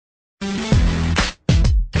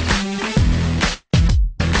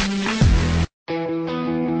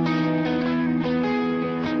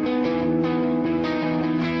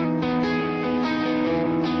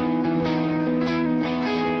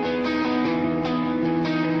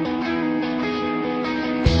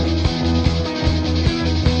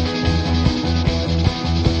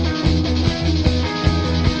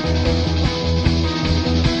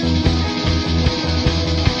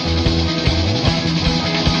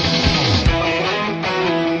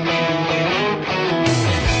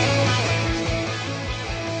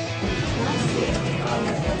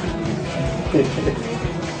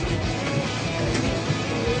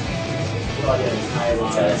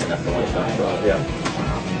That's enough for one shot. Yeah.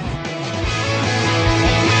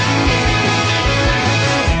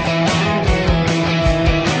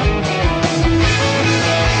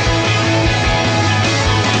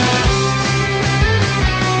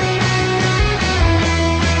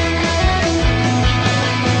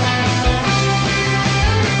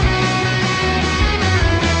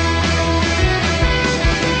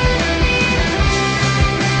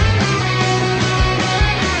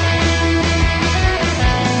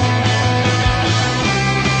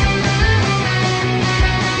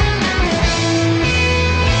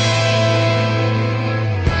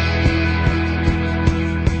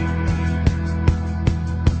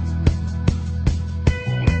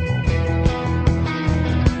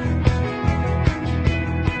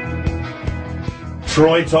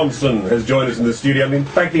 Troy Thompson has joined us in the studio. In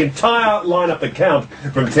fact, the entire lineup account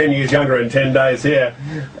from 10 years younger and 10 days here.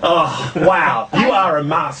 Oh, wow. You are a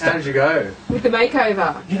master. How did you go? With the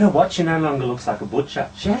makeover. You know what? She no longer looks like a butcher.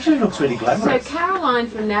 She actually looks really glamorous. So Caroline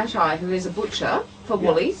from Nashi, who is a butcher for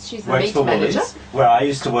Woolies, she's the Works meat for manager. Woolies, where I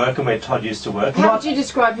used to work and where Todd used to work. How would you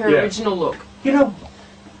describe her original look? You know,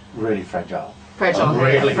 really fragile. Fragile.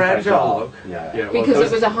 Really fragile. Yeah. Because it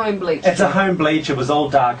was a home bleach. It's a home bleach. It was all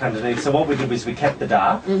dark underneath. So what we did was we kept the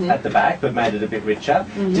dark at the back, but made it a bit richer.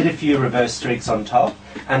 Did a few reverse streaks on top,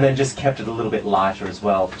 and then just kept it a little bit lighter as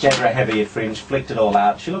well. Gave her a heavier fringe, flicked it all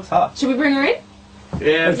out. She looks hot. Should we bring her in?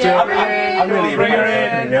 Yeah, I'm really bring her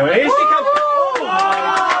in. Now here she comes.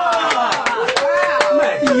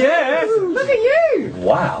 Yes. Look at you.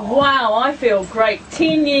 Wow. Wow, I feel great.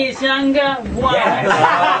 10 years younger. Wow.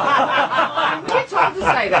 Yeah. You're told to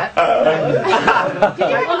say that. Did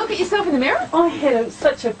you ever look at yourself in the mirror? I had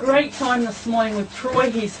such a great time this morning with Troy.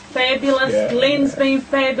 He's fabulous. Glenn's been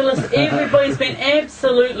fabulous. Everybody's been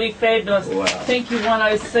absolutely fabulous. Wow. Thank you,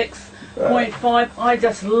 106.5. I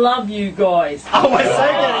just love you guys. Oh, I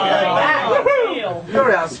say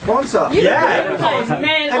You're our sponsor. Yeah. Oh,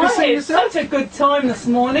 man, Have you I seen had yourself? such a good time this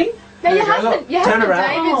morning. Now your husband Turn around.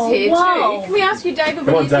 David's here wow. too. Can we ask you, David, Come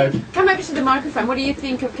what on, do you Dave. think? Come over to the microphone. What do you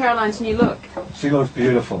think of Caroline's new look? She looks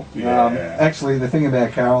beautiful. Yeah. Actually, the thing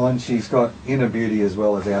about Caroline, she's got inner beauty as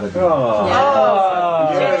well as outer beauty. She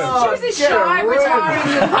was a shy, retiring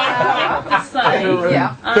I have to say,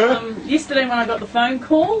 Yeah. yesterday when I got the phone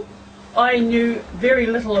call, I knew very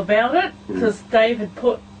little about it because Dave had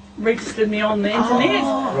registered me on the internet,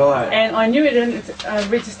 Right. and I knew it had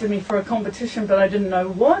registered me for a competition, but I didn't know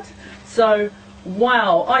what. So,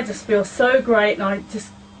 wow, I just feel so great, and I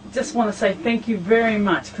just want to say thank you very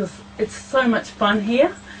much because it's so much fun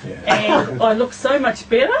here, and I look so much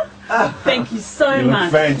better. Thank you so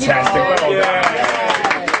much. Fantastic.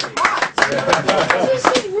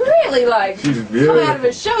 She's really like come out of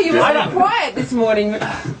a show. You were so quiet this morning.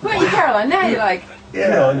 Weren't you, Caroline? Now you're like.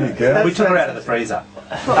 Yeah, on you go. We took her out of the freezer.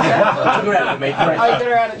 Took her out of the meat freezer. Oh, you got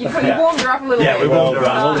her out. You warmed her up a little bit. Yeah, we warmed her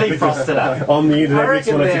up. Defrosted her. On the I internet,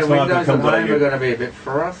 reckon their 106.5 windows at comes home are going to be a bit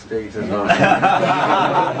frosty tonight.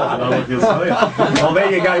 Well, there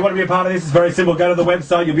you go. You want to be a part of this? It's very simple. Go to the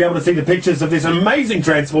website. You'll be able to see the pictures of this amazing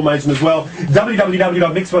transformation as well.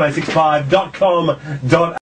 www.mix1065.com.au